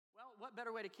what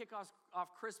better way to kick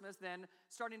off Christmas than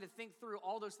starting to think through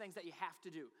all those things that you have to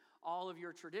do, all of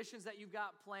your traditions that you've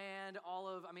got planned,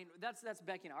 that's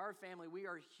Becky and our family. We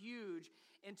are huge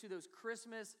into those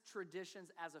Christmas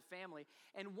traditions as a family.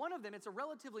 And one of them, it's a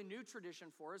relatively new tradition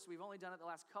for us. We've only done it the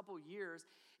last couple years,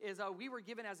 is we were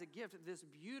given as a gift this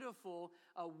beautiful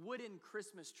wooden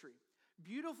Christmas tree.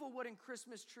 Beautiful wooden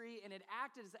Christmas tree, and it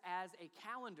acted as a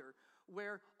calendar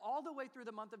where all the way through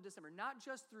the month of December, not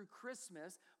just through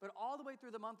Christmas, but all the way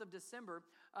through the month of December,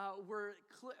 were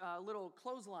little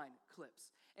clothesline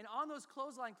clips. And on those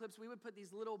clothesline clips, we would put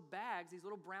these little bags, these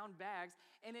little brown bags,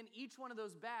 and in each one of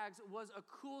those bags was a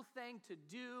cool thing to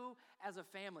do as a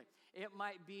family. It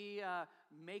might be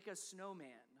make a snowman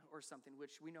or something,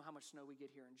 which we know how much snow we get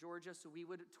here in Georgia, so we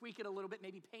would tweak it a little bit,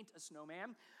 maybe paint a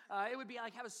snowman. It would be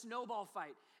like have a snowball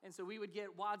fight, and so we would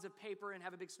get wads of paper and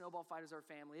have a big snowball fight as our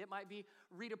family. It might be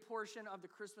read a portion of the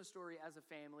Christmas story as a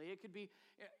family. It could be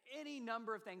any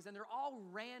number of things, and they're all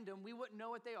random. We wouldn't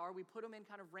know what they are. We put them in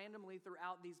kind of randomly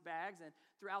throughout these bags and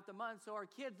throughout the month, so our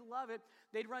kids love it.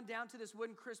 They'd run down to this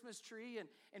wooden Christmas tree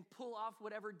and pull off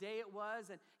whatever day it was,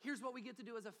 and here's what we get to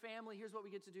do as a family. Here's what we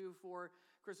get to do for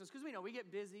Christmas, because we know we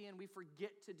get busy and we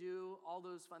forget to do all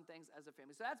those fun things as a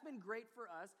family. So that's been great for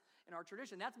us in our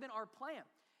tradition. That's been our plan,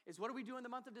 is what do we do in the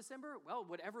month of December? Well,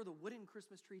 whatever the wooden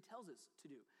Christmas tree tells us to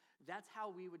do. That's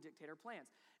how we would dictate our plans.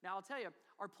 Now, I'll tell you,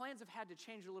 our plans have had to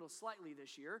change a little slightly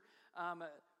this year.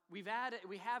 We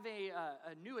have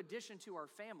a new addition to our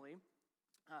family.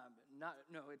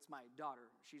 It's my daughter.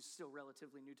 She's still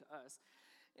relatively new to us.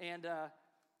 And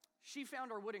she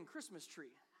found our wooden Christmas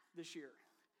tree this year.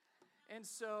 And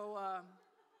so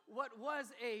what was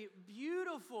a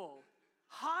beautiful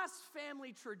Haas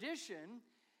family tradition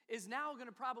is now going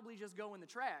to probably just go in the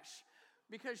trash,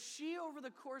 because she, over the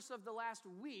course of the last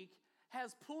week,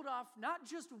 has pulled off not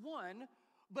just one,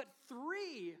 but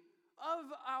 3 of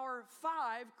our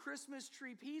 5 Christmas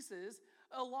tree pieces,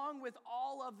 along with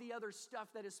all of the other stuff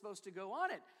that is supposed to go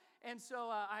on it. And so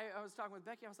I was talking with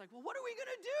Becky. I was like, well, what are we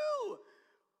going to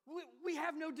do? We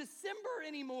have no December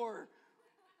anymore.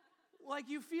 Like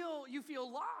you feel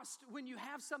lost when you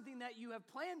have something that you have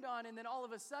planned on, and then all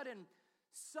of a sudden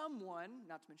someone,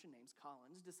 not to mention names,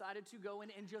 Collins, decided to go in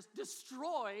and just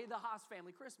destroy the Haas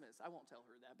family Christmas. I won't tell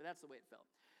her that, but that's the way it felt.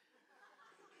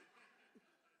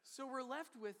 So we're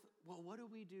left with, well, what do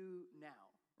we do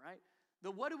now, right?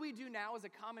 The what do we do now is a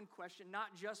common question,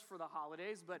 not just for the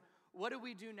holidays, but what do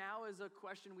we do now is a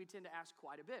question we tend to ask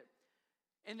quite a bit.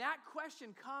 And that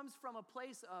question comes from a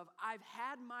place of, I've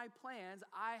had my plans,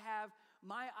 I have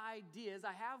my ideas,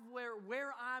 I have where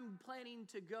I'm planning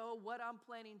to go, what I'm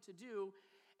planning to do,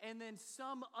 and then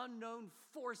some unknown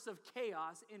force of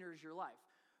chaos enters your life.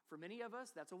 For many of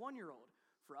us, that's a 1-year-old.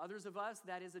 For others of us,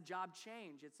 that is a job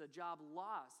change. It's a job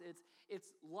loss.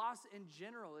 It's loss in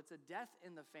general. It's a death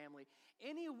in the family.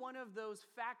 Any one of those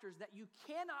factors that you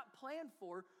cannot plan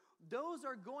for, those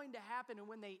are going to happen. And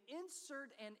when they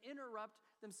insert and interrupt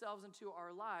themselves into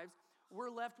our lives,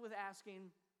 we're left with asking,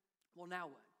 well, now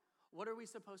what? What are we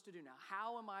supposed to do now?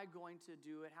 How am I going to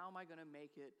do it? How am I going to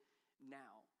make it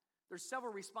now? There's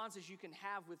several responses you can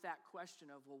have with that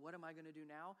question of, well, what am I going to do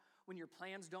now? When your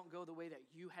plans don't go the way that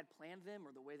you had planned them,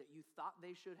 or the way that you thought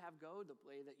they should have go, the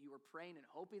way that you were praying and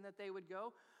hoping that they would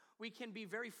go, we can be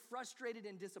very frustrated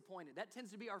and disappointed. That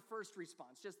tends to be our first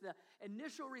response, just the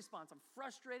initial response. I'm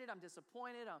frustrated, I'm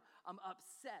disappointed, I'm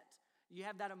upset. You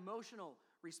have that emotional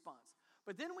response.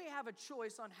 But then we have a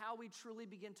choice on how we truly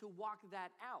begin to walk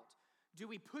that out. Do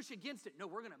we push against it? No,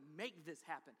 we're going to make this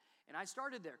happen. And I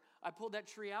started there. I pulled that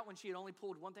tree out when she had only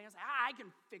pulled one thing. I said, I can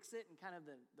fix it. And kind of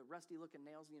the rusty looking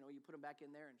nails, you put them back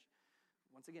in there. And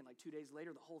once again, like 2 days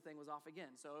later, the whole thing was off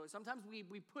again. So sometimes we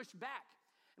push back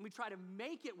and we try to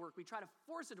make it work. We try to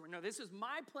force it to work. No, this is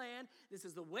my plan. This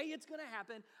is the way it's going to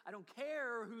happen. I don't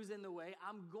care who's in the way.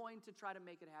 I'm going to try to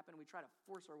make it happen. We try to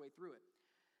force our way through it.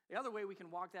 The other way we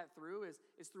can walk that through is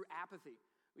through apathy.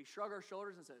 We shrug our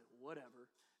shoulders and say,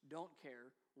 whatever, don't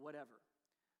care, whatever.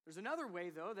 There's another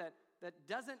way, though, that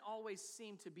doesn't always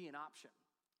seem to be an option,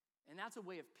 and that's a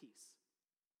way of peace.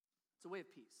 It's a way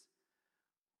of peace.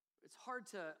 It's hard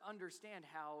to understand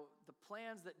how the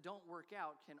plans that don't work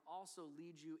out can also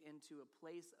lead you into a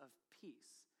place of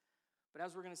peace. But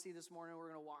as we're going to see this morning,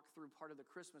 we're going to walk through part of the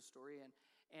Christmas story,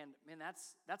 and man,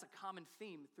 that's a common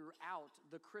theme throughout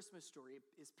the Christmas story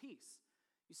is peace.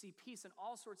 You see peace in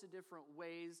all sorts of different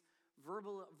ways,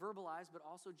 verbalized, but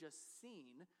also just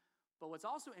seen. But what's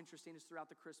also interesting is throughout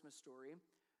the Christmas story,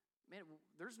 man,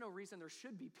 there's no reason there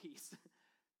should be peace.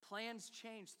 Plans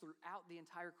change throughout the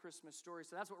entire Christmas story.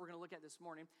 So that's what we're going to look at this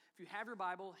morning. If you have your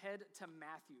Bible, head to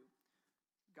Matthew.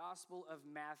 Gospel of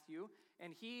Matthew.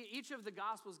 And each of the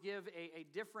Gospels give a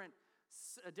different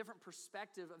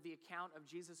perspective of the account of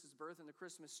Jesus' birth and the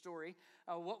Christmas story.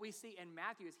 What we see in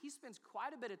Matthew is he spends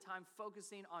quite a bit of time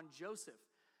focusing on Joseph,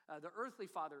 the earthly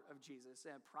father of Jesus,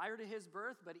 prior to his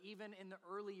birth, but even in the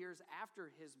early years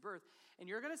after his birth. And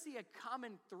you're going to see a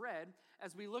common thread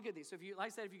as we look at these. So if you, like I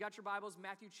said, if you got your Bibles,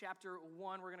 Matthew chapter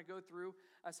 1, we're going to go through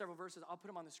several verses. I'll put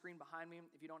them on the screen behind me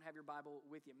if you don't have your Bible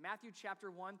with you. Matthew chapter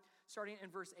 1, starting in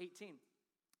verse 18.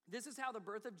 This is how the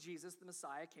birth of Jesus, the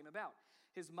Messiah, came about.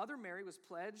 His mother Mary was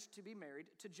pledged to be married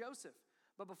to Joseph.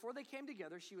 But before they came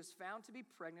together, she was found to be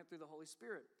pregnant through the Holy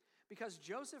Spirit. Because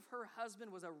Joseph, her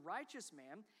husband, was a righteous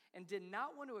man and did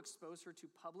not want to expose her to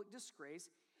public disgrace,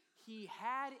 he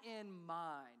had in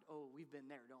mind, oh, we've been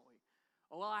there, don't we?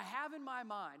 Oh, well, I have in my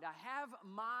mind, I have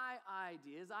my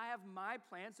ideas, I have my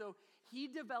plan. So he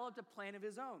developed a plan of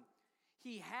his own.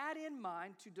 He had in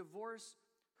mind to divorce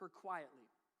her quietly,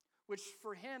 which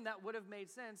for him, that would have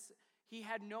made sense. He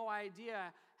had no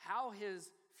idea how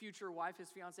his future wife, his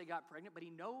fiancée, got pregnant, but he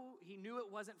knew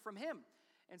it wasn't from him.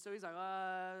 And so he's like,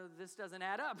 this doesn't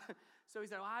add up. So he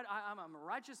said, I'm a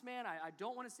righteous man. I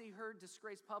don't want to see her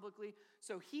disgraced publicly.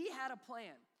 So he had a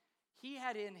plan. He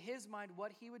had in his mind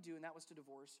what he would do, and that was to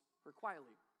divorce her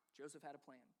quietly. Joseph had a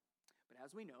plan. But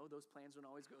as we know, those plans don't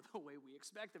always go the way we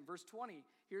expect them. Verse 20,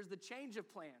 here's the change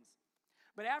of plans.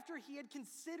 But after he had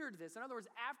considered this, in other words,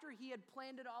 after he had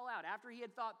planned it all out, after he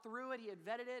had thought through it, he had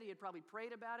vetted it, he had probably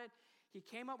prayed about it, he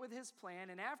came up with his plan.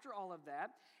 And after all of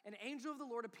that, an angel of the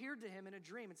Lord appeared to him in a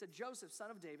dream and said, Joseph,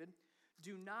 son of David,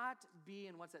 do not be,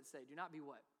 and what's that say? Do not be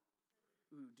what?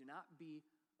 Do not be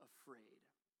afraid.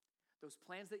 Those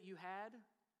plans that you had,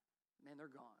 man, they're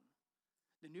gone.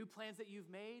 The new plans that you've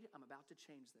made, I'm about to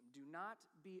change them. Do not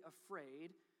be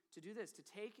afraid to do this, to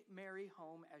take Mary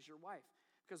home as your wife.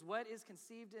 Because what is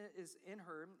conceived in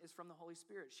her is from the Holy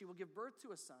Spirit. She will give birth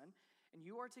to a son, and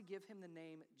you are to give him the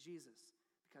name Jesus,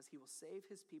 because he will save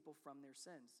his people from their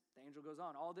sins. The angel goes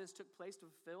on. All this took place to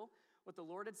fulfill what the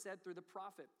Lord had said through the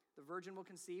prophet. The virgin will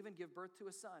conceive and give birth to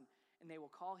a son, and they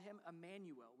will call him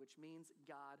Emmanuel, which means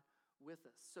God with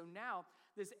us. So now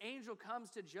this angel comes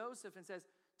to Joseph and says,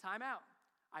 time out.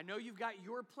 I know you've got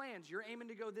your plans. You're aiming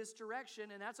to go this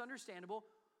direction, and that's understandable.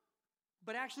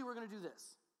 But actually, we're going to do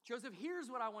this. Joseph, here's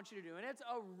what I want you to do. And it's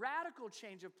a radical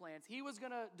change of plans. He was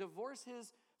going to divorce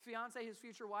his fiancée, his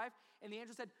future wife. And the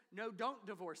angel said, no, don't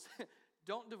divorce.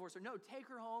 Don't divorce her. No, take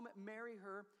her home, marry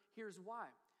her. Here's why.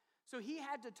 So he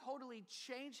had to totally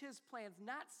change his plans,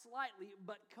 not slightly,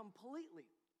 but completely.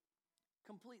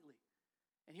 Completely.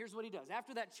 And here's what he does.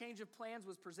 After that change of plans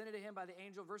was presented to him by the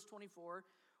angel, verse 24,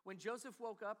 when Joseph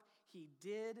woke up, he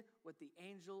did what the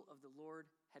angel of the Lord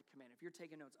had commanded. If you're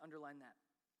taking notes, underline that.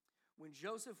 When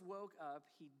Joseph woke up,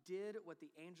 he did what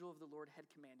the angel of the Lord had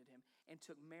commanded him and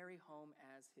took Mary home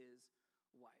as his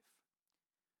wife.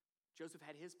 Joseph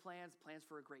had his plans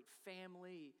for a great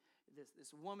family,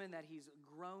 this woman that he's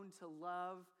grown to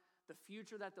love, the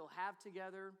future that they'll have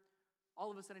together,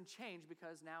 all of a sudden changed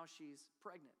because now she's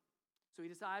pregnant. So he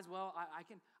decides, well, I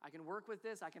can work with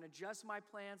this. I can adjust my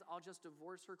plans. I'll just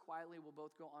divorce her quietly. We'll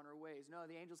both go on our ways. No,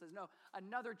 the angel says, no,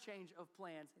 another change of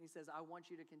plans. And he says, I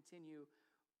want you to continue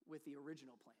with the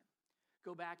original plan.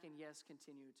 Go back and, yes,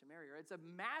 continue to marry her. It's a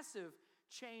massive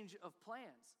change of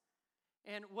plans.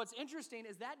 And what's interesting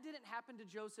is that didn't happen to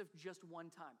Joseph just one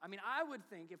time. I mean, I would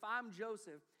think if I'm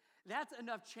Joseph, that's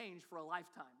enough change for a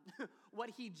lifetime, what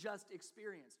he just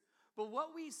experienced. But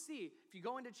what we see, if you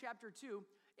go into chapter 2,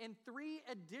 in 3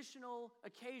 additional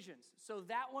occasions, so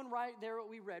that one right there, what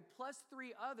we read, plus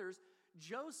 3 others,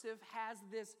 Joseph has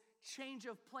this change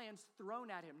of plans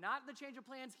thrown at him. Not the change of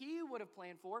plans he would have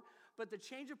planned for, but the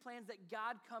change of plans that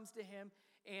God comes to him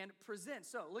and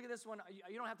presents. So look at this one.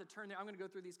 You don't have to turn there. I'm going to go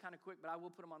through these kind of quick, but I will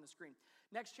put them on the screen.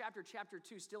 Next chapter, chapter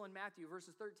 2, still in Matthew,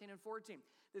 verses 13 and 14.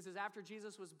 This is after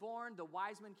Jesus was born. The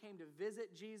wise men came to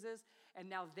visit Jesus, and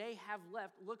now they have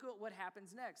left. Look at what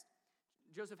happens next.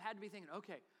 Joseph had to be thinking,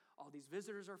 okay, all these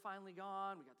visitors are finally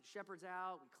gone. We got the shepherds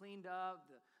out. We cleaned up.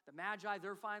 The magi,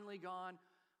 they're finally gone.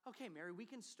 Okay, Mary, we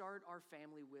can start our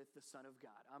family with the Son of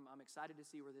God. I'm excited to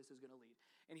see where this is going to lead.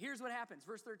 And here's what happens.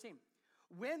 Verse 13.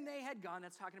 When they had gone,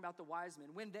 that's talking about the wise men.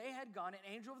 When they had gone, an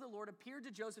angel of the Lord appeared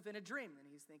to Joseph in a dream. And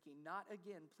he's thinking, not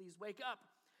again, please wake up.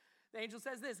 The angel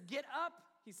says this, get up,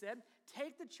 he said,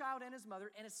 take the child and his mother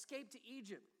and escape to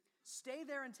Egypt. Stay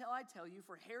there until I tell you,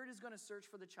 for Herod is going to search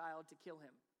for the child to kill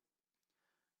him.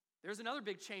 There's another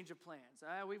big change of plans.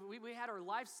 We had our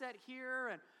life set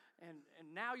here, and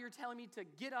now you're telling me to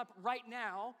get up right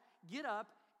now, get up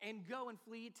and go and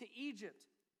flee to Egypt.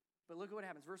 But look at what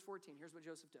happens. Verse 14, here's what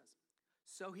Joseph does.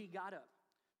 So he got up,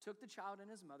 took the child and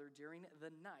his mother during the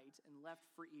night and left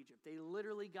for Egypt. They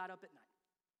literally got up at night.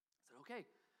 Said, okay,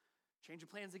 change of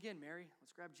plans again, Mary.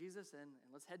 Let's grab Jesus and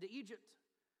let's head to Egypt.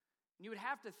 And you would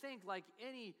have to think like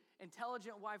any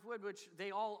intelligent wife would, which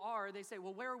they all are. They say,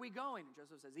 well, where are we going? And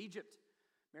Joseph says, Egypt.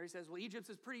 Mary says, well, Egypt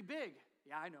is pretty big.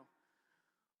 Yeah, I know.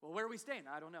 Well, where are we staying?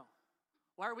 I don't know.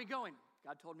 Why are we going?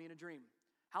 God told me in a dream.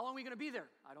 How long are we going to be there?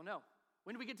 I don't know.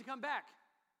 When do we get to come back?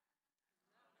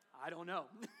 I don't know.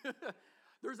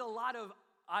 There's a lot of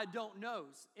I don't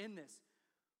knows in this.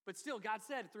 But still, God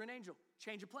said through an angel,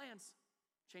 change of plans.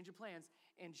 Change of plans.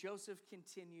 And Joseph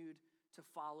continued to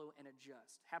follow and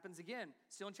adjust. Happens again,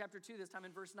 still in chapter 2, this time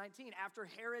in verse 19. After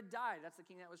Herod died, that's the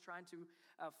king that was trying to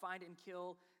find and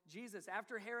kill Jesus.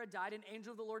 After Herod died, an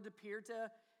angel of the Lord appeared to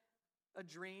a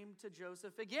dream to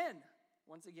Joseph again,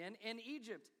 once again, in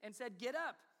Egypt, and said, get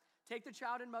up, take the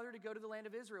child and mother to go to the land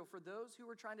of Israel, for those who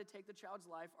were trying to take the child's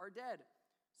life are dead.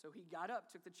 So he got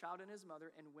up, took the child and his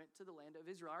mother, and went to the land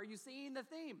of Israel. Are you seeing the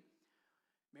theme?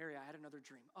 Mary, I had another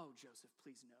dream. Oh, Joseph,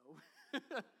 please no.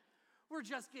 We're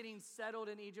just getting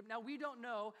settled in Egypt. Now, we don't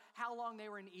know how long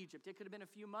they were in Egypt. It could have been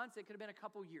a few months. It could have been a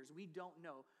couple years. We don't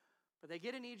know. But they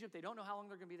get in Egypt. They don't know how long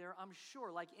they're going to be there. I'm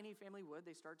sure, like any family would,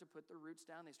 they start to put their roots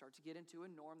down. They start to get into a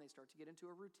norm. They start to get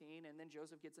into a routine. And then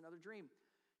Joseph gets another dream.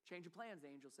 Change of plans, the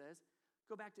angel says.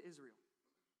 Go back to Israel.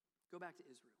 Go back to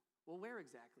Israel. Well, where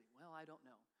exactly? Well, I don't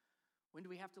know. When do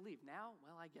we have to leave? Now?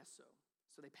 Well, I guess so.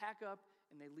 So they pack up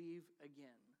and they leave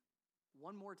again.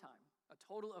 One more time. A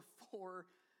total of 4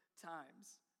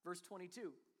 times. Verse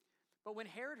 22. But when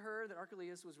Herod heard that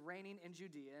Archelaus was reigning in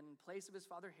Judea in place of his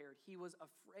father Herod, he was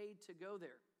afraid to go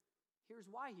there. Here's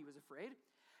why he was afraid.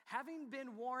 Having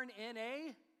been warned in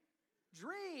a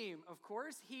dream, of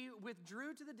course, he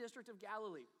withdrew to the district of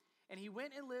Galilee. And he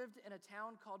went and lived in a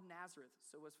town called Nazareth.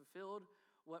 So was fulfilled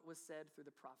what was said through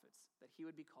the prophets, that he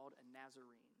would be called a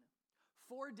Nazarene.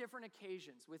 4 different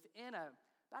occasions within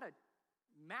about a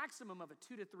maximum of a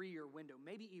 2 to 3 year window,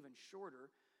 maybe even shorter,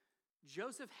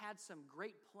 Joseph had some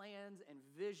great plans and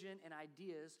vision and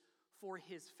ideas for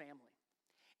his family.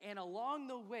 And along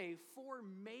the way, 4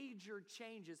 major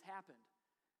changes happened.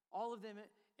 All of them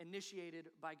initiated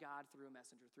by God through a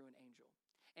messenger, through an angel.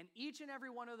 And each and every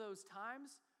one of those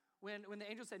times, when the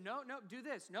angel said, no, do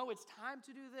this. No, it's time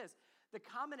to do this. The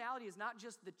commonality is not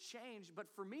just the change, but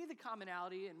for me, the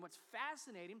commonality and what's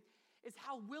fascinating is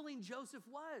how willing Joseph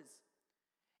was.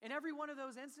 In every one of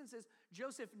those instances,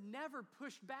 Joseph never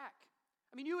pushed back.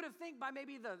 I mean, you would have think by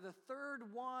maybe the third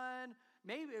one,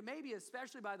 maybe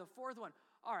especially by the 4th one,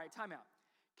 all right, time out.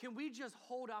 Can we just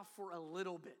hold off for a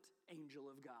little bit, angel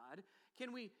of God? Can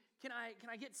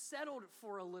I get settled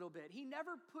for a little bit? He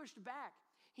never pushed back.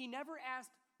 He never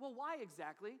asked, well, why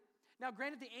exactly? Now,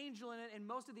 granted, the angel in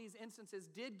most of these instances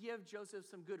did give Joseph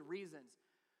some good reasons.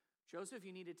 Joseph,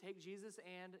 you need to take Jesus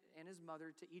and his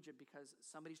mother to Egypt because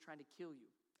somebody's trying to kill you.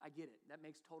 I get it. That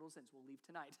makes total sense. We'll leave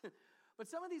tonight. But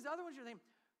some of these other ones, you're thinking,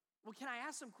 well, can I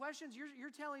ask some questions? You're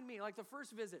telling me, like the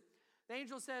first visit, the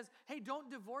angel says, hey, don't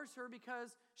divorce her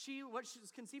because what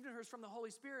she's conceived in her is from the Holy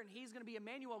Spirit, and he's going to be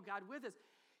Emmanuel, God with us.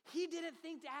 He didn't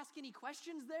think to ask any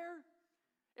questions there.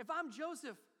 If I'm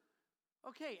Joseph,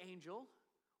 okay, angel,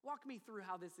 walk me through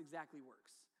how this exactly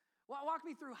works. Walk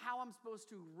me through how I'm supposed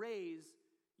to raise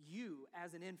you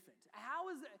as an infant. How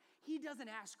is it? He doesn't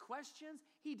ask questions.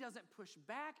 He doesn't push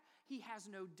back. He has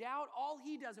no doubt. All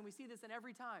he does, and we see this in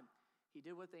every time, he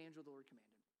did what the angel of the Lord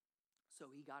commanded. So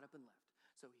he got up and left.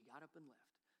 So he got up and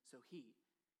left. So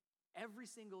every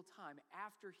single time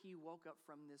after he woke up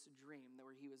from this dream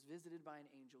where he was visited by an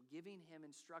angel, giving him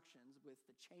instructions with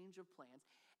the change of plans,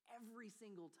 every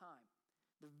single time,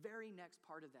 the very next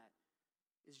part of that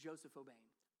is Joseph obeying,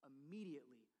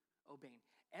 immediately obeying.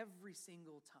 Every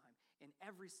single time, in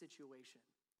every situation,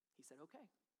 he said, okay.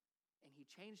 And he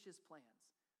changed his plans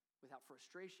without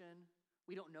frustration.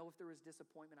 We don't know if there was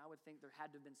disappointment. I would think there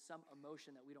had to have been some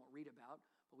emotion that we don't read about,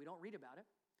 but we don't read about it.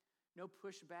 No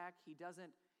pushback. He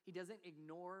doesn't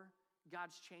ignore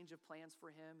God's change of plans for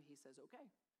him. He says, okay.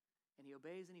 And he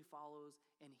obeys and he follows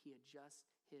and he adjusts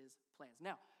his plans.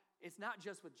 Now, it's not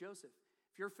just with Joseph.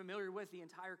 If you're familiar with the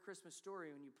entire Christmas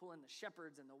story, when you pull in the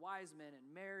shepherds and the wise men and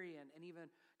Mary and even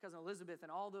cousin Elizabeth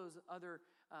and all those other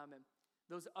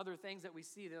things that we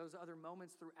see, those other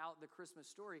moments throughout the Christmas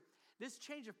story, this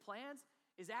change of plans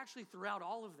is actually throughout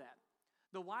all of that.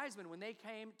 The wise men, when they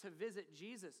came to visit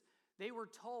Jesus, they were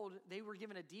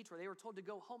given a detour. They were told to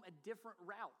go home a different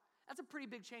route. That's a pretty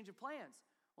big change of plans.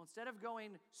 Well, instead of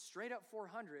going straight up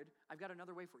 400, I've got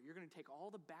another way for you. You're going to take all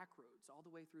the back roads all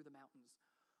the way through the mountains.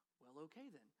 Well, okay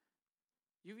then.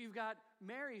 You've got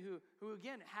Mary who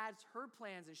again has her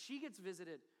plans, and she gets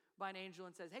visited by an angel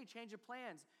and says, hey, change of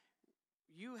plans.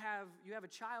 You have a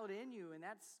child in you, and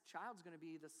that child's going to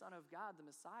be the Son of God, the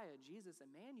Messiah, Jesus,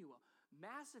 Emmanuel.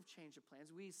 Massive change of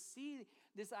plans. We see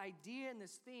this idea and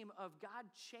this theme of God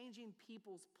changing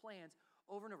people's plans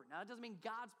over and over. Now, it doesn't mean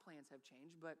God's plans have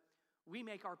changed, but we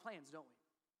make our plans, don't we?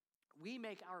 We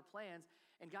make our plans,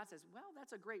 and God says, well,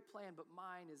 that's a great plan, but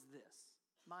mine is this.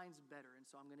 Mine's better, and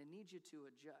so I'm going to need you to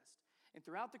adjust. And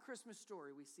throughout the Christmas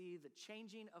story, we see the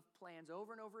changing of plans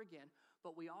over and over again,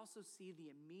 but we also see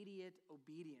the immediate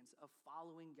obedience of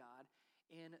following God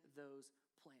in those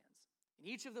plans. In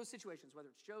each of those situations,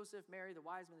 whether it's Joseph, Mary, the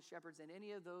wise men, the shepherds, in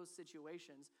any of those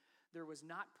situations, there was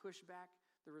not pushback,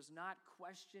 there was not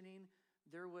questioning,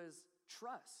 there was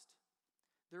trust.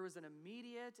 There was an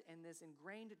immediate and this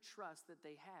ingrained trust that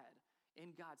they had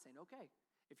in God, saying, okay,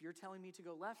 if you're telling me to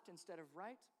go left instead of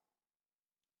right,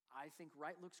 I think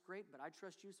right looks great, but I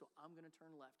trust you, so I'm going to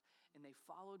turn left. And they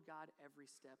followed God every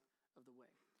step of the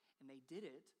way. And they did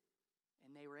it,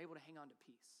 and they were able to hang on to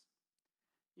peace.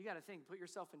 You got to think, put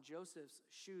yourself in Joseph's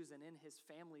shoes and in his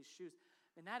family's shoes.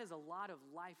 And that is a lot of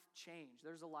life change.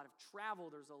 There's a lot of travel.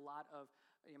 There's a lot of,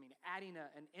 adding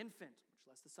an infant, much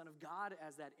less the Son of God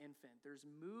as that infant. There's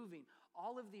moving.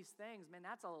 All of these things, man,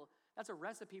 that's a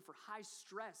recipe for high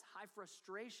stress, high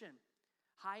frustration,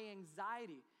 high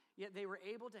anxiety. Yet they were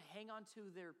able to hang on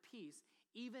to their peace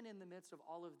even in the midst of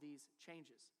all of these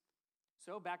changes.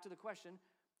 So back to the question,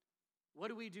 what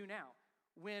do we do now?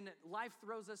 When life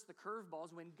throws us the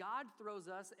curveballs, when God throws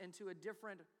us into a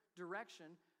different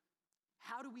direction,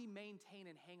 how do we maintain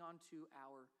and hang on to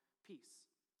our peace?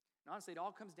 And honestly, it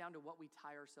all comes down to what we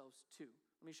tie ourselves to.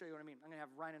 Let me show you what I mean. I'm going to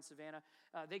have Ryan and Savannah.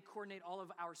 They coordinate all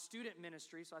of our student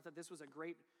ministry, so I thought this was a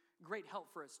great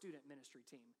help for a student ministry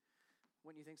team.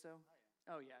 Wouldn't you think so?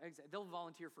 Oh, yeah, exactly. They'll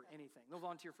volunteer for anything. All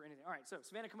right, so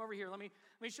Savannah, come over here. Let me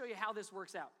show you how this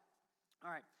works out. All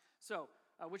right, so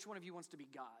which one of you wants to be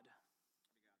God?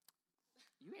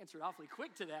 You answered awfully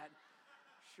quick to that.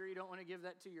 Sure you don't want to give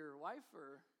that to your wife?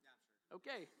 Or? Yeah, I'm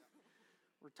sure. Okay.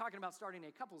 We're talking about starting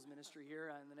a couples ministry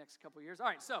here in the next couple of years. All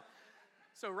right,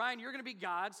 so Ryan, you're going to be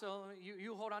God, so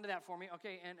you hold on to that for me.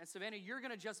 Okay, and Savannah, you're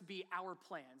going to just be our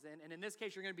plans. And in this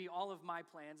case, you're going to be all of my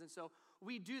plans. And so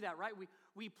we do that, right?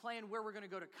 We plan where we're going to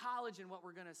go to college and what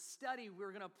we're going to study.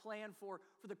 We're going to plan for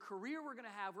the career we're going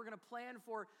to have. We're going to plan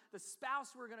for the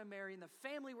spouse we're going to marry and the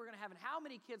family we're going to have and how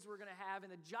many kids we're going to have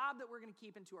and the job that we're going to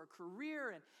keep into our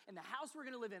career and the house we're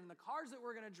going to live in and the cars that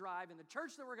we're going to drive and the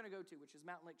church that we're going to go to, which is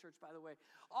Mountain Lake Church, by the way.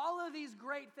 All of these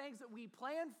great things that we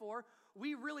plan for,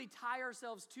 we really tie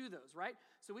ourselves to those, right?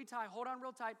 So we hold on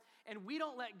real tight, and we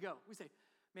don't let go. We say,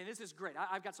 man, this is great.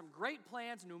 I've got some great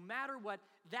plans. No matter what,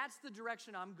 that's the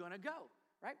direction I'm going to go,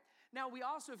 right? Now, we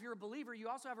also, if you're a believer, you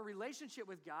also have a relationship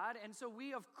with God. And so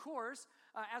we, of course,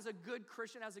 as a good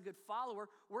Christian, as a good follower,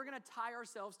 we're going to tie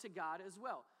ourselves to God as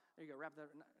well. There you go. Wrap that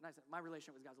nice. My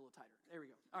relationship with God's a little tighter. There we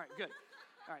go. All right, good.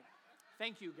 All right.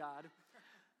 Thank you, God.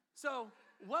 So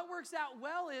what works out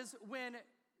well is when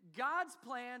God's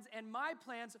plans and my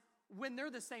plans, when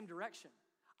they're the same direction.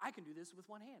 I can do this with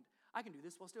one hand. I can do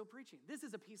this while still preaching. This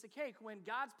is a piece of cake when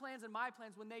God's plans and my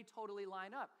plans, when they totally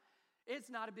line up. It's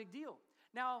not a big deal.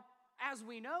 Now, as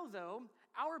we know, though,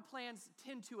 our plans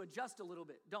tend to adjust a little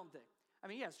bit, don't they? I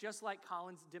mean, yes, just like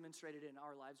Collins demonstrated in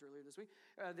our lives earlier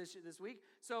this week.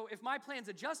 So if my plans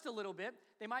adjust a little bit,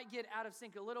 they might get out of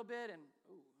sync a little bit and,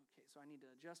 okay, so I need to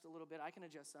adjust a little bit. I can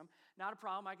adjust some. Not a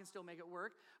problem. I can still make it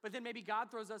work. But then maybe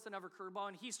God throws us another curveball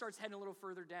and he starts heading a little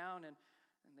further down and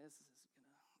this is going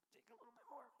to take a little bit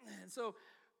more. And so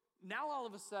now all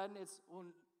of a sudden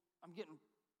I'm getting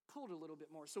pulled a little bit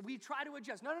more. So we try to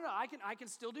adjust. No, I can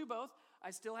still do both. I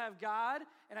still have God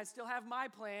and I still have my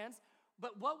plans.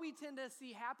 But what we tend to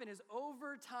see happen is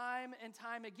over time and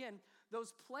time again,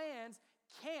 those plans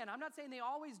can, I'm not saying they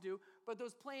always do, but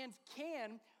those plans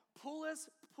can pull us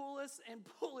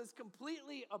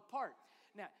completely apart.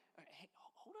 Now, hey,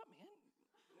 hold up, man.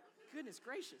 Goodness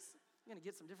gracious. I'm going to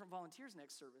get some different volunteers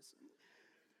next service.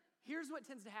 Here's what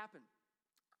tends to happen.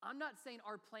 I'm not saying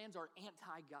our plans are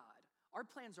anti-God. Our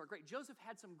plans are great. Joseph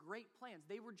had some great plans.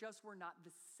 They were not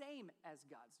the same as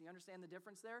God's. Do you understand the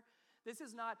difference there? This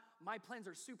is not my plans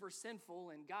are super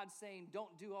sinful and God's saying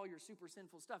don't do all your super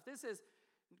sinful stuff. This is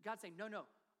God saying, no,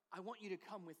 I want you to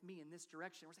come with me in this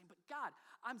direction. We're saying, but God,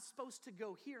 I'm supposed to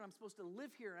go here. I'm supposed to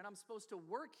live here and I'm supposed to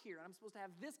work here. And I'm supposed to have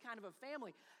this kind of a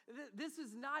family. This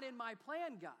is not in my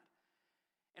plan, God.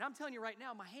 And I'm telling you right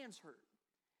now, my hands hurt.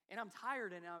 And I'm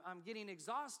tired and I'm getting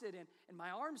exhausted and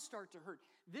my arms start to hurt.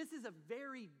 This is a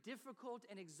very difficult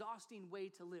and exhausting way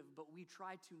to live, but we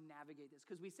try to navigate this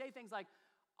because we say things like,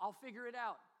 I'll figure it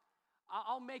out.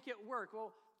 I'll make it work.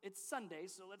 Well, it's Sunday,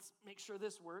 so let's make sure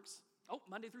this works. Oh,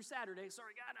 Monday through Saturday,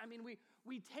 sorry, God. I mean,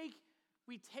 we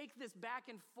take this back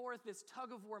and forth, this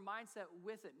tug of war mindset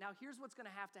with it. Now, here's what's going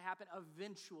to have to happen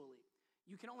eventually.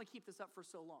 You can only keep this up for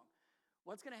so long.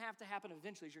 What's going to happen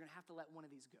eventually is you're going to have to let one of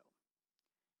these go.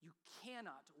 You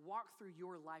cannot walk through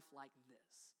your life like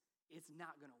this. It's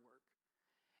not going to work.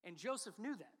 And Joseph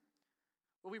knew that.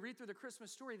 When we read through the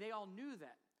Christmas story, they all knew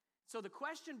that. So the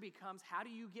question becomes, how do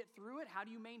you get through it? How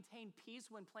do you maintain peace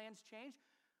when plans change?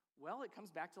 Well, it comes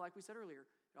back to, like we said earlier,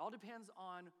 it all depends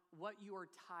on what you are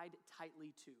tied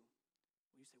tightly to.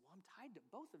 Well, you say, well, I'm tied to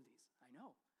both of these. I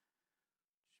know.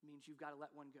 Which means you've got to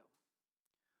let one go.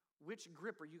 Which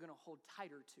grip are you going to hold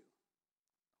tighter to?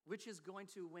 Which is going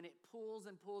to, when it pulls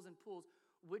and pulls and pulls,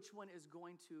 which one is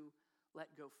going to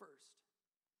let go first?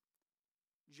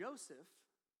 Joseph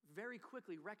very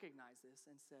quickly recognized this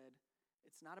and said,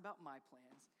 it's not about my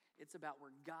plans. It's about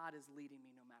where God is leading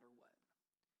me no matter what.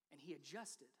 And he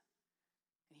adjusted.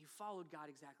 And he followed God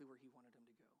exactly where he wanted him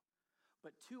to go.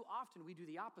 But too often we do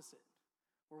the opposite,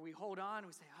 where we hold on and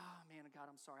we say, oh man, God,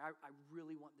 I'm sorry. I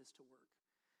really want this to work.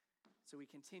 So we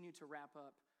continue to wrap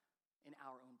up in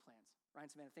our own plans.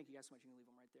 Ryan, Savannah, thank you guys so much. You can leave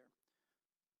them right there.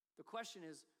 The question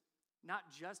is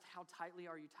not just how tightly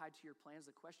are you tied to your plans.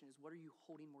 The question is, what are you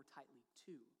holding more tightly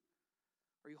to?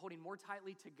 Are you holding more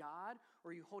tightly to God,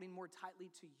 or are you holding more tightly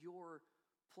to your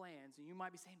plans? And you might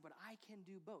be saying, but I can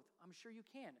do both. I'm sure you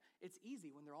can. It's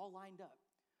easy when they're all lined up.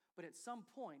 But at some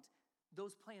point,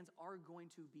 those plans are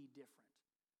going to be different.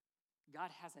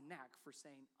 God has a knack for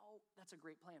saying, oh, that's a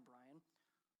great plan, Brian.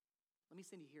 Let me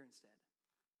send you here instead.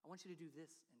 I want you to do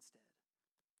this instead.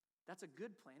 That's a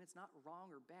good plan. It's not wrong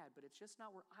or bad, but it's just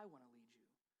not where I want to lead you.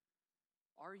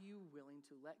 Are you willing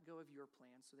to let go of your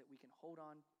plan so that we can hold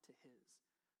on to his?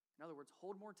 In other words,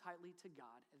 hold more tightly to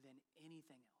God than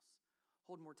anything else.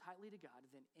 Hold more tightly to God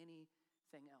than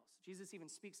anything else. Jesus even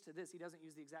speaks to this. He doesn't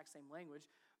use the exact same language,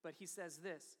 but he says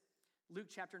this. Luke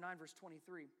chapter 9, verse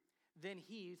 23. Then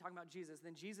talking about Jesus,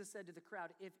 then Jesus said to the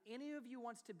crowd, if any of you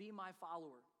wants to be my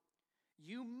follower,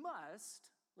 you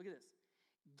must, look at this,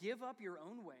 give up your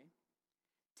own way,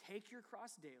 take up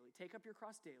your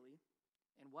cross daily,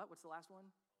 and what? What's the last one?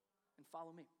 And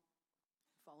follow me.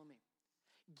 Follow me.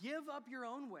 Give up your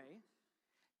own way,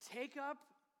 take up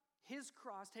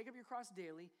your cross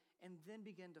daily, and then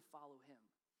begin to follow him.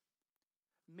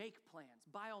 Make plans.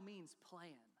 By all means,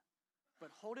 plan. But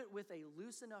hold it with a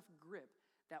loose enough grip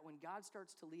that when God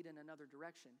starts to lead in another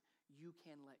direction, you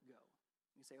can let go.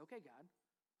 You say, okay, God,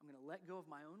 I'm going to let go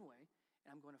of my own way,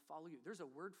 and I'm going to follow you. There's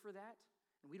a word for that,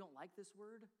 and we don't like this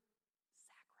word,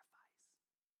 sacrifice.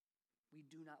 We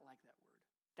do not like that word.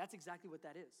 That's exactly what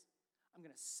that is. I'm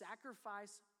going to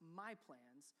sacrifice my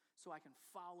plans so I can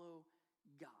follow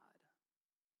God.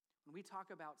 When we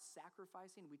talk about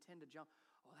sacrificing, we tend to jump,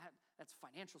 that's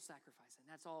financial sacrifice, and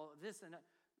that's all this and that.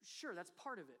 Sure, that's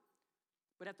part of it.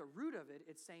 But at the root of it,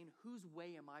 it's saying, whose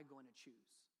way am I going to choose?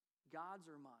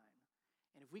 God's or mine?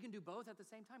 And if we can do both at the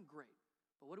same time, great.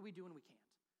 But what do we do when we can't?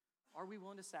 Are we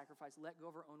willing to sacrifice, let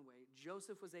go of our own way?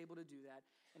 Joseph was able to do that,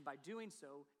 and by doing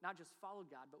so, not just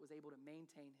followed God, but was able to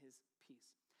maintain his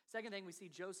peace. Second thing we see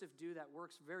Joseph do that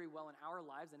works very well in our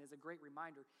lives and is a great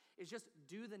reminder is just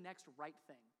do the next right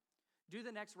thing. Do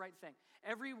the next right thing.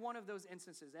 Every one of those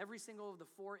instances, every single of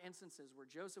the 4 instances where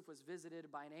Joseph was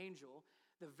visited by an angel,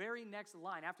 the very next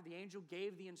line, after the angel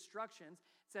gave the instructions,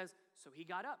 says, so he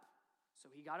got up. So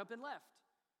he got up and left.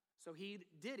 So he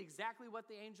did exactly what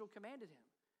the angel commanded him.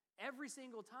 Every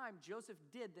single time, Joseph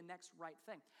did the next right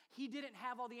thing. He didn't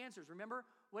have all the answers. Remember,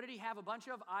 what did he have a bunch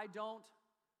of? I don't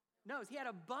knows. He had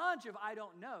a bunch of I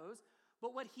don't knows,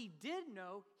 but what he did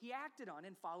know, he acted on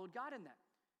and followed God in that.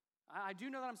 I do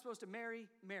know that I'm supposed to marry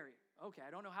Mary. Okay,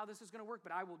 I don't know how this is going to work,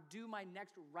 but I will do my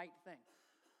next right thing.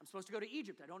 I'm supposed to go to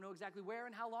Egypt. I don't know exactly where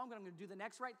and how long, but I'm going to do the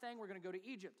next right thing. We're going to go to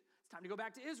Egypt. It's time to go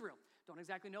back to Israel. Don't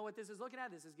exactly know what this is looking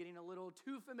at. This is getting a little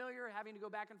too familiar, having to go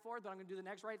back and forth, but I'm going to do the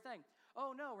next right thing.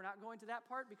 Oh, no, we're not going to that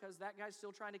part because that guy's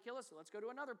still trying to kill us, so let's go to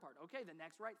another part. Okay, the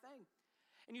next right thing.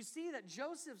 And you see that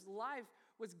Joseph's life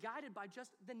was guided by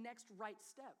just the next right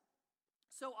step.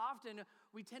 So often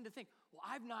we tend to think, well,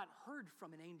 I've not heard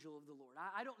from an angel of the Lord.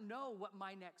 I don't know what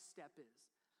my next step is.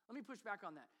 Let me push back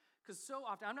on that. Because so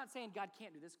often, I'm not saying God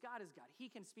can't do this. God is God. He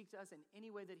can speak to us in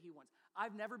any way that he wants.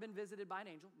 I've never been visited by an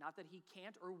angel. Not that he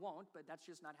can't or won't, but that's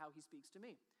just not how he speaks to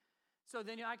me. So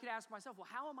then I could ask myself, well,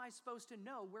 how am I supposed to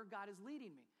know where God is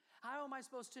leading me? How am I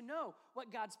supposed to know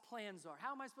what God's plans are?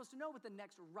 How am I supposed to know what the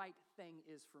next right thing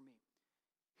is for me?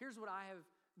 Here's what I have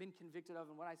been convicted of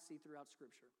and what I see throughout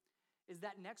Scripture. Is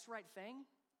that next right thing,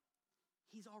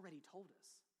 he's already told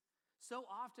us. So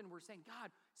often we're saying, God,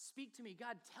 speak to me.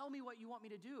 God, tell me what you want me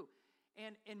to do.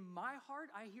 And in my heart,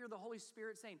 I hear the Holy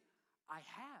Spirit saying, I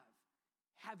have.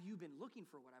 Have you been looking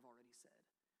for what I've already said?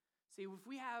 See, if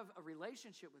we have a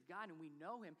relationship with God and we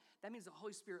know him, that means the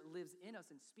Holy Spirit lives in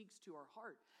us and speaks to our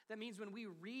heart. That means when we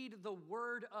read the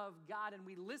Word of God and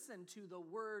we listen to the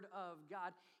Word of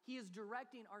God, he is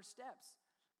directing our steps.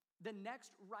 The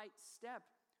next right step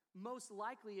most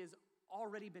likely has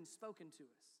already been spoken to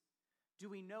us. Do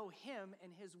we know him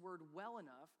and his word well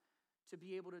enough to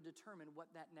be able to determine what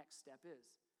that next step is?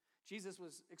 Jesus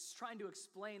was trying to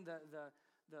explain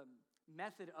the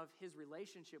method of his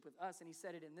relationship with us, and he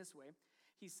said it in this way.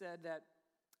 He said that,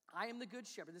 I am the good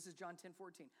shepherd. This is John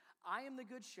 10:14. I am the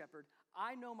good shepherd.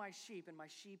 I know my sheep, and my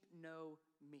sheep know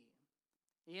me.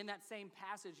 In that same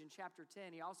passage in chapter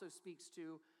 10, he also speaks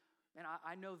to, and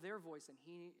I know their voice, and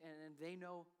they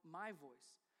know my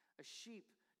voice. A sheep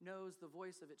knows the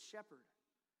voice of its shepherd.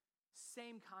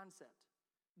 Same concept.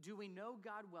 Do we know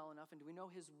God well enough, and do we know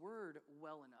his word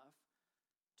well enough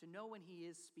to know when he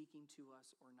is speaking to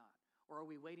us or not? Or are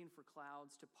we waiting for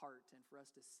clouds to part and for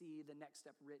us to see the next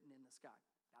step written in the sky?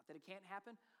 Not that it can't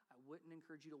happen. I wouldn't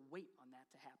encourage you to wait on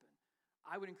that to happen.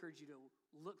 I would encourage you to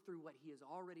look through what he has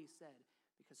already said,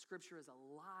 because Scripture is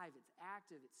alive, it's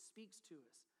active, it speaks to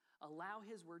us. Allow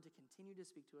his word to continue to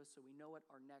speak to us so we know what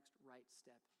our next right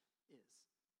step is.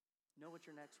 Know what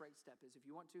your next right step is. If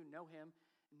you want to, know him,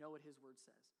 know what his word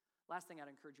says. Last thing I'd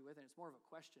encourage you with, and it's more of a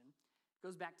question,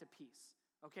 goes back to peace.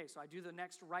 Okay, so I do the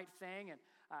next right thing, and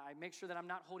I make sure that I'm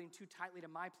not holding too tightly to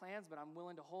my plans, but I'm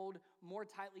willing to hold more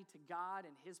tightly to God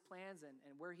and his plans and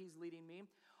where he's leading me.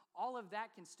 All of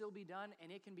that can still be done,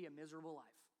 and it can be a miserable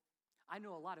life. I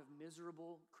know a lot of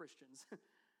miserable Christians.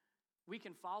 We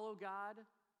can follow God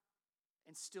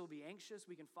and still be anxious.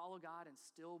 We can follow God and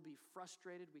still be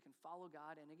frustrated. We can follow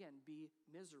God and, again, be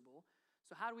miserable.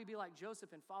 So how do we be like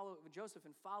Joseph and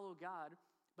follow God,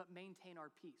 but maintain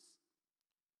our peace?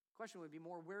 Question would be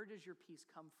more, where does your peace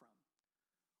come from?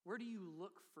 Where do you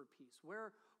look for peace?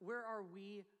 Where are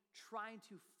we trying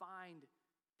to find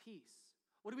peace?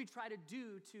 What do we try to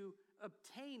do to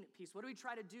obtain peace? What do we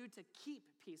try to do to keep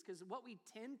peace? Because what we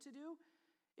tend to do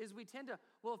is we tend to,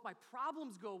 well, if my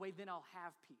problems go away, then I'll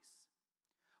have peace.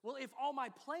 Well, if all my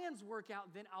plans work out,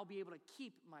 then I'll be able to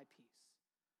keep my peace.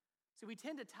 So we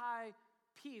tend to tie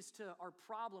peace to our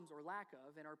problems or lack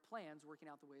of and our plans working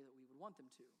out the way that we would want them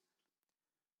to.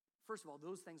 First of all,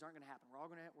 those things aren't going to happen. We're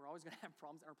always going to have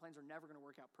problems, and our plans are never going to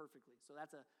work out perfectly. So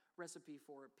that's a recipe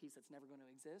for peace that's never going to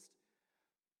exist.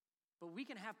 But we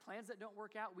can have plans that don't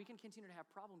work out. We can continue to have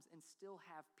problems and still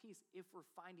have peace if we're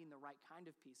finding the right kind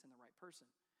of peace in the right person.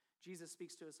 Jesus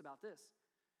speaks to us about this.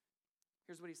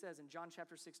 Here's what he says in John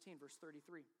chapter 16, verse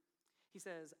 33. He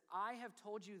says, I have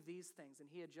told you these things, and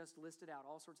he had just listed out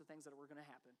all sorts of things that were going to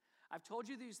happen. I've told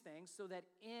you these things so that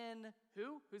in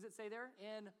who? Who's it say there?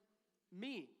 In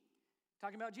me.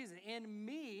 Talking about Jesus. In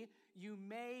me, you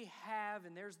may have,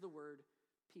 and there's the word,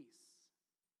 peace.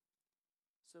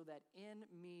 So that in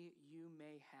me, you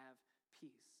may have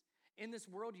peace. In this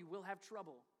world, you will have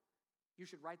trouble. You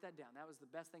should write that down. That was the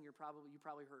best thing you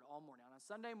probably heard all morning. On a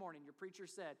Sunday morning, your preacher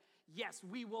said, yes,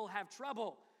 we will have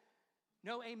trouble.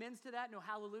 No amens to that? No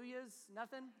hallelujahs?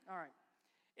 Nothing? All right.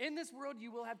 In this world,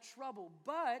 you will have trouble,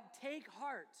 but take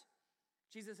heart.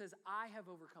 Jesus says, I have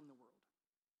overcome the world.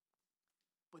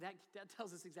 But that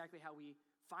tells us exactly how we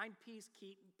find peace,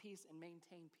 keep peace, and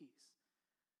maintain peace.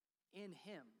 In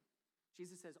him.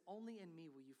 Jesus says, only in me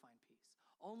will you find peace.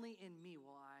 Only in me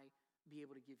will I be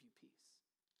able to give you peace.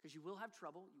 Because you will have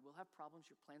trouble, you will have problems,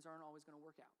 your plans aren't always going to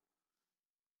work out.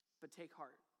 But take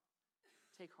heart.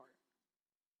 Take heart.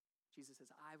 Jesus says,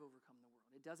 I've overcome the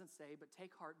world. It doesn't say, but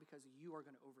take heart because you are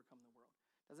going to overcome the world.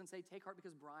 It doesn't say, take heart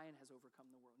because Brian has overcome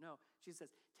the world. No, Jesus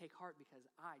says, take heart because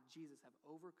I, Jesus, have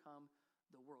overcome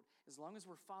the world. As long as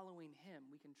we're following him,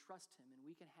 we can trust him and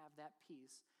we can have that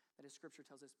peace that, as Scripture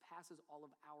tells us, passes all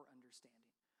of our understanding.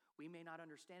 We may not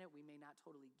understand it, we may not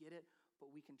totally get it,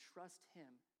 but we can trust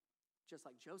him just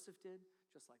like Joseph did,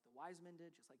 just like the wise men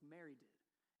did, just like Mary did.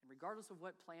 And regardless of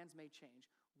what plans may change,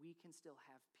 we can still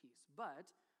have peace.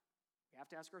 But we have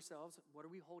to ask ourselves, what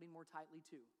are we holding more tightly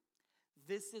to?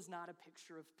 This is not a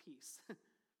picture of peace.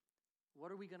 What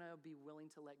are we going to be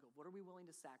willing to let go? What are we willing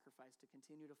to sacrifice to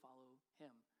continue to follow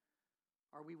him?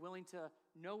 Are we willing to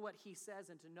know what he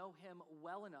says and to know him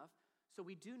well enough so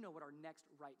we do know what our next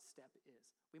right step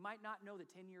is? We might not know the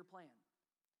 10-year plan.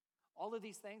 All of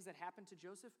these things that happened to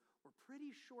Joseph were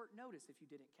pretty short notice, if you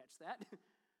didn't catch that.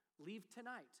 Leave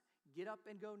tonight. Get up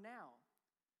and go now.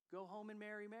 Go home and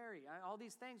marry Mary. All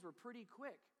these things were pretty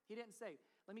quick. He didn't say,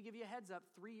 let me give you a heads up,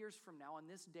 3 years from now on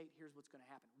this date, here's what's going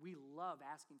to happen. We love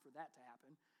asking for that to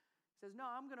happen. says, no,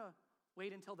 I'm going to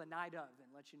wait until the night of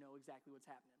and let you know exactly what's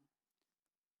happening.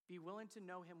 Be willing to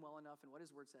know him well enough and what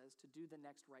his word says to do the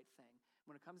next right thing.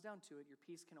 When it comes down to it, your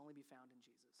peace can only be found in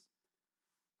Jesus.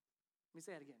 Let me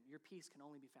say that again. Your peace can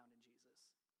only be found in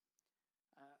Jesus.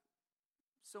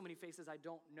 So many faces I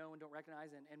don't know and don't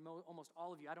recognize, and almost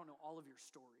all of you, I don't know all of your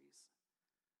stories.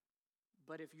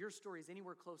 But if your story is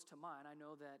anywhere close to mine, I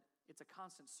know that it's a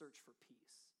constant search for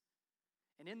peace.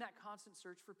 And in that constant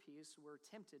search for peace, we're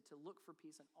tempted to look for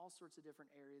peace in all sorts of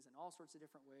different areas, in all sorts of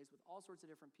different ways, with all sorts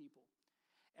of different people.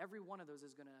 Every one of those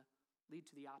is going to lead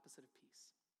to the opposite of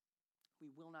peace. We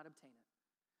will not obtain it.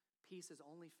 Peace is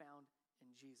only found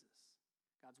in Jesus,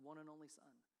 God's one and only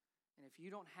Son. And if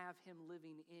you don't have him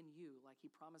living in you like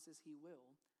he promises he will,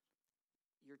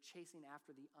 you're chasing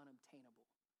after the unobtainable.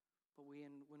 But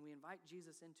when we invite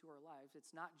Jesus into our lives,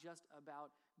 it's not just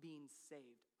about being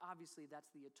saved. Obviously,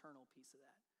 that's the eternal piece of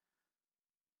that.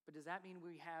 But does that mean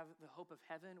we have the hope of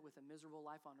heaven with a miserable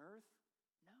life on earth?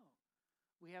 No.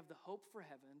 We have the hope for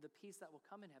heaven, the peace that will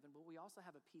come in heaven, but we also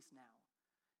have a peace now,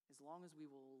 as long as we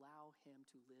will allow him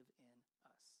to live in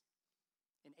us.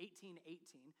 In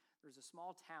 1818, there was a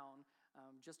small town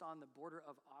just on the border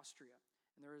of Austria.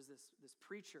 And there was this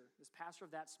preacher, this pastor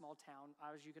of that small town,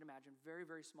 as you can imagine, very,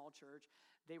 very small church.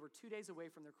 They were 2 days away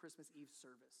from their Christmas Eve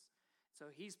service. So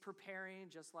he's preparing,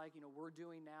 just like we're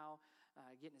doing now,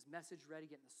 getting his message ready,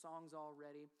 getting the songs all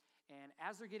ready. And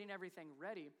as they're getting everything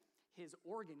ready, his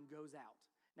organ goes out.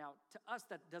 Now, to us,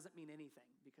 that doesn't mean anything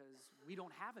because we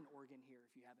don't have an organ here,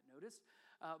 if you haven't noticed.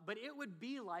 But it would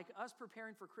be like us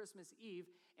preparing for Christmas Eve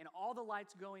and all the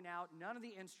lights going out, none of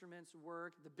the instruments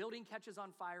work, the building catches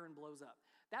on fire and blows up.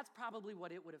 That's probably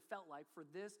what it would have felt like for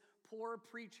this poor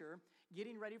preacher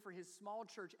getting ready for his small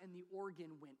church and the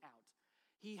organ went out.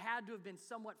 He had to have been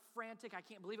somewhat frantic. I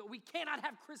can't believe it. We cannot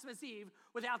have Christmas Eve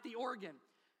without the organ.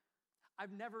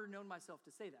 I've never known myself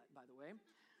to say that, by the way.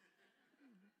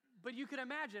 But you can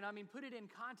imagine, put it in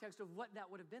context of what that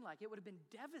would have been like. It would have been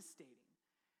devastating.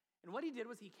 And what he did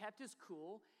was he kept his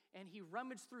cool, and he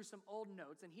rummaged through some old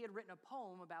notes, and he had written a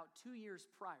poem about 2 years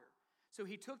prior. So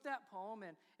he took that poem,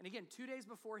 and again, 2 days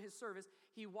before his service,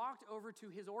 he walked over to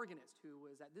his organist, who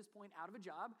was at this point out of a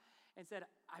job, and said,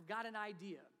 I've got an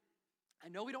idea. I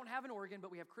know we don't have an organ,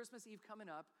 but we have Christmas Eve coming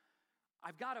up.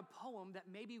 I've got a poem that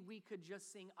maybe we could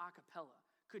just sing a cappella.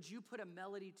 Could you put a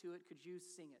melody to it? Could you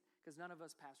sing it? Because none of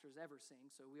us pastors ever sing,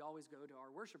 so we always go to our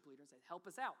worship leader and say, help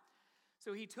us out.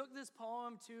 So he took this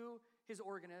poem to his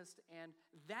organist, and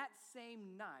that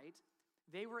same night,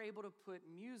 they were able to put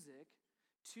music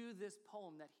to this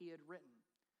poem that he had written.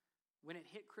 When it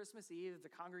hit Christmas Eve,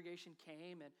 the congregation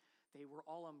came, and they were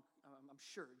all, I'm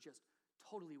sure, just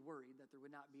totally worried that there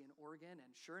would not be an organ.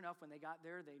 And sure enough, when they got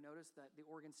there, they noticed that the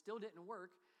organ still didn't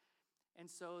work. And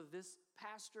so this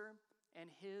pastor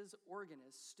and his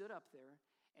organist stood up there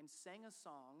and sang a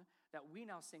song that we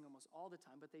now sing almost all the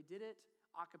time, but they did it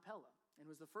a cappella. And it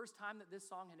was the first time that this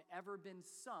song had ever been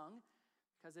sung,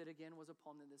 because it again was a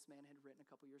poem that this man had written a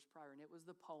couple years prior, and it was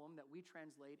the poem that we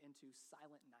translate into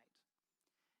Silent Night.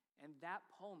 And that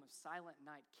poem of Silent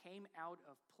Night came out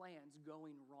of plans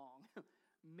going wrong,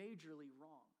 majorly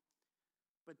wrong.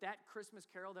 But that Christmas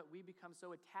carol that we become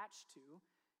so attached to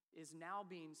is now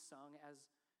being sung as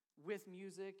with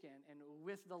music and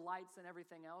with the lights and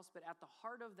everything else. But at the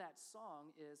heart of that song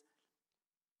is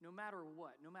no matter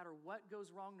what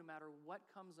goes wrong, no matter what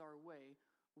comes our way,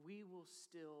 we will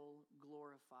still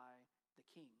glorify the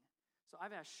King. So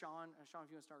I've asked Sean, if you want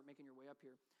to start making your way up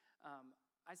here.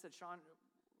 I said, Sean,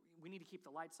 we need to keep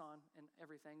the lights on and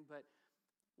everything, but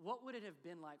what would it have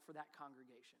been like for that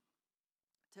congregation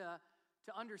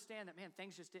to understand that, man,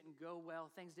 things just didn't go well,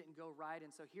 things didn't go right,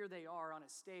 and so here they are on a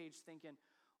stage thinking,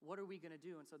 what are we going to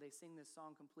do? And so they sing this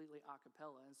song completely a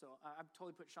cappella. And so I've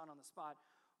totally put Sean on the spot,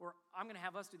 where I'm going to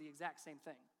have us do the exact same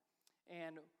thing.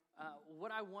 And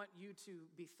what I want you to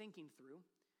be thinking through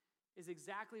is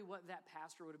exactly what that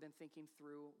pastor would have been thinking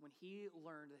through when he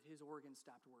learned that his organ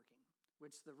stopped working,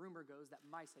 which the rumor goes that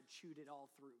mice had chewed it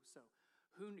all through. So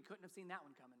who couldn't have seen that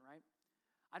one coming, right?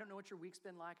 I don't know what your week's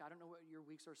been like. I don't know what your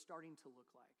weeks are starting to look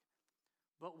like.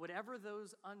 But whatever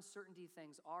those uncertainty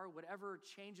things are, whatever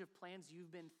change of plans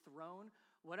you've been thrown,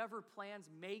 whatever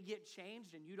plans may get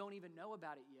changed and you don't even know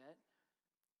about it yet,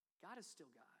 God is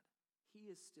still God. He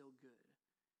is still good.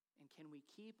 And can we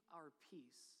keep our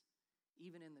peace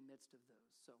even in the midst of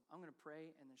those? So I'm going to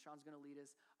pray, and then Sean's going to lead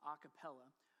us a cappella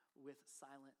with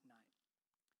Silent Night.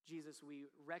 Jesus,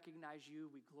 we recognize you,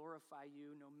 we glorify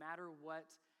you, no matter what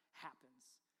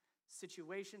happens.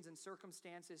 Situations and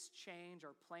circumstances change,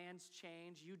 our plans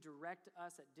change, you direct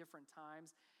us at different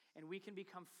times. And we can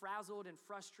become frazzled and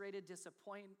frustrated,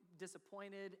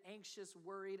 disappointed, anxious,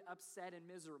 worried, upset, and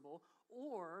miserable.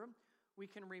 Or we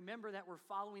can remember that we're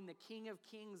following the King of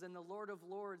Kings and the Lord of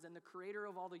Lords and the creator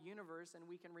of all the universe, and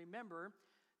we can remember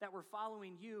that we're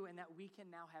following you and that we can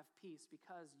now have peace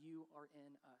because you are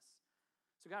in us.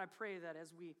 So God, I pray that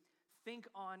as we think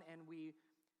on and we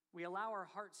allow our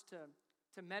hearts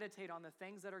to meditate on the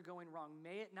things that are going wrong,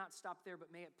 may it not stop there,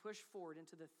 but may it push forward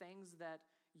into the things that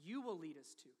you will lead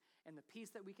us to and the peace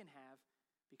that we can have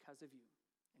because of you.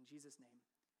 In Jesus' name,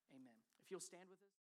 amen. If you'll stand with us.